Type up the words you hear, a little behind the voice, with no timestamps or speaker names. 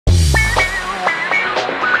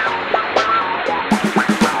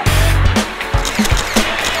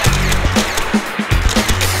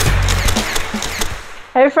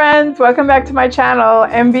Hey friends, welcome back to my channel,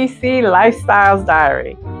 MBC Lifestyles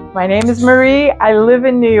Diary. My name is Marie, I live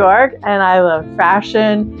in New York and I love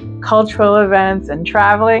fashion, cultural events and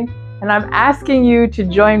traveling, and I'm asking you to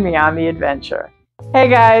join me on the adventure. Hey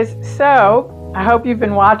guys, so I hope you've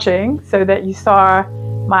been watching so that you saw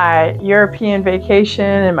my European vacation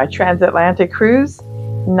and my transatlantic cruise.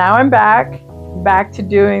 Now I'm back to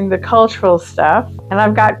doing the cultural stuff, and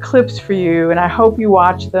I've got clips for you and I hope you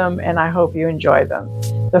watch them and I hope you enjoy them.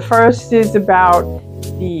 The first is about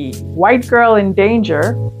the White Girl in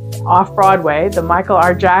Danger off-Broadway, the Michael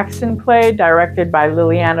R. Jackson play directed by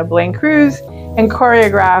Lileana Blain Cruz and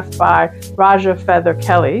choreographed by Raja Feather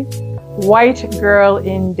Kelly. White Girl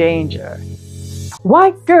in Danger.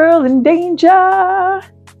 White girl in danger.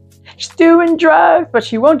 She's doing drugs, but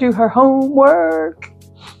she won't do her homework.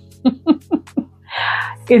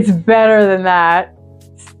 It's better than that.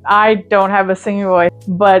 I don't have a singing voice,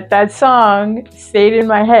 but that song stayed in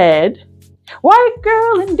my head. White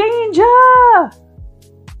girl in danger.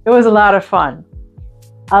 It was a lot of fun.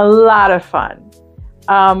 A lot of fun.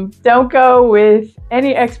 Don't go with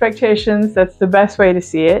any expectations. That's the best way to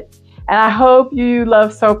see it. And I hope you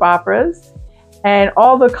love soap operas and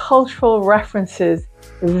all the cultural references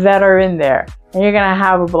that are in there. And you're gonna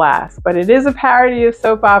have a blast. But it is a parody of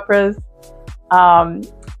soap operas,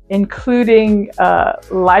 including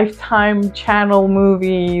Lifetime channel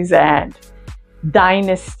movies and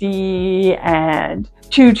Dynasty and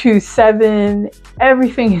 227.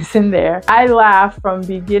 Everything is in there. I laughed from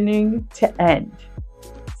beginning to end.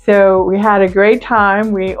 So we had a great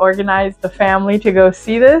time. We organized the family to go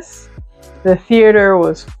see this. The theater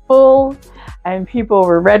was full and people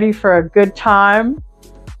were ready for a good time.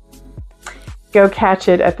 Go catch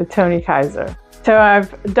it at the Tony Kaiser. So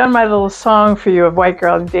I've done my little song for you of White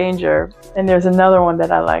Girl in Danger, and there's another one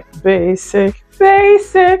that I like. Basic,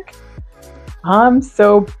 basic. I'm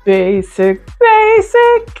so basic,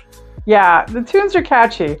 basic. Yeah, the tunes are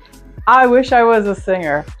catchy. I wish I was a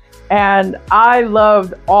singer, and I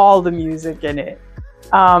loved all the music in it.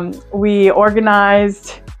 We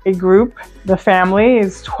organized a group. The family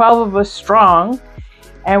is 12 of us strong,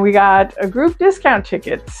 and we got a group discount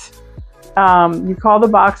tickets. You call the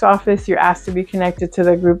box office, you're asked to be connected to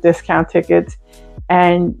the group discount tickets,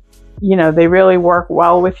 and you know, they really work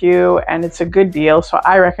well with you and it's a good deal, so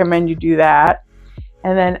I recommend you do that.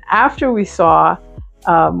 And then after we saw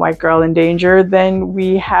White Girl in Danger, then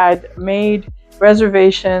we had made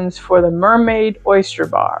reservations for the Mermaid Oyster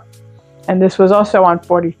Bar, and this was also on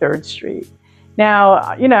 43rd Street.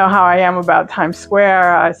 Now, you know how I am about Times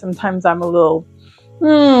Square. Sometimes I'm a little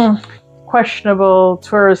questionable,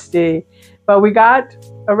 touristy, but we got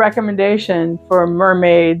a recommendation for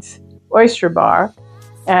Mermaid's Oyster Bar,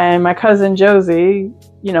 and my cousin Josie,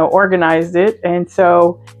 you know, organized it, and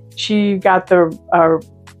so she got the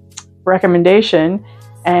recommendation,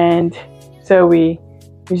 and so we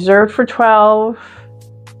reserved for 12,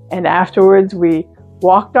 and afterwards we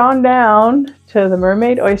walked on down to the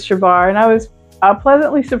Mermaid Oyster Bar, and I was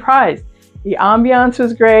pleasantly surprised. The ambiance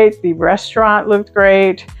was great, the restaurant looked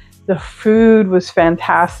great, the food was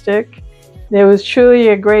fantastic. There was truly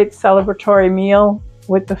a great celebratory meal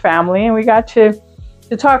with the family, and we got to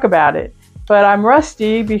talk about it. But I'm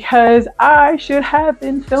rusty because I should have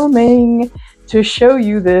been filming to show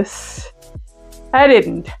you this. I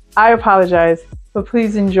didn't. I apologize, but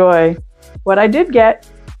please enjoy what I did get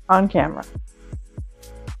on camera.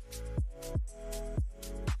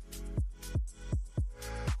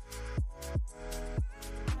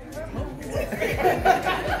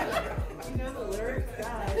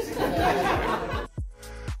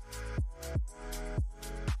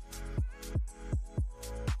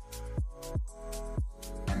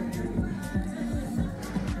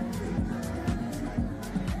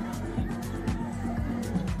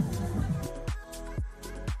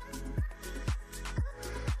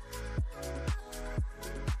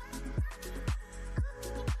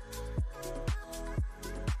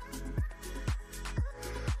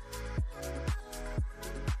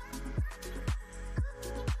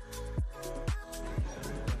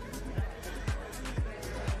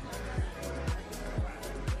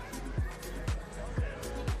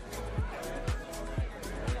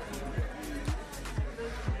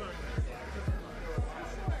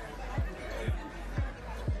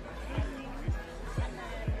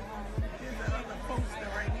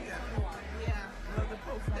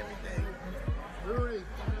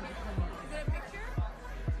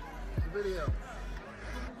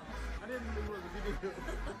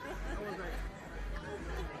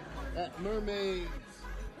 At Mermaids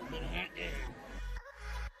Manhattan.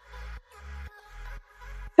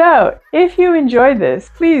 So if you enjoyed this,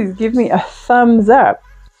 please give me a thumbs up.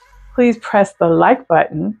 please press the like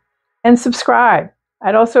button and subscribe.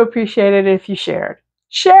 I'd also appreciate it if you shared.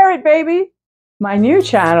 Share it, baby! My new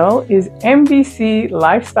channel is MBC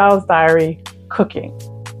Lifestyles Diary Cooking.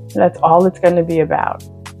 That's all it's going to be about.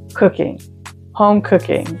 Cooking, home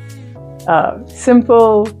cooking,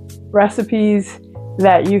 simple recipes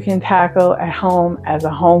that you can tackle at home as a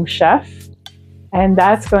home chef. And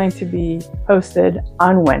that's going to be posted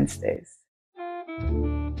on Wednesdays.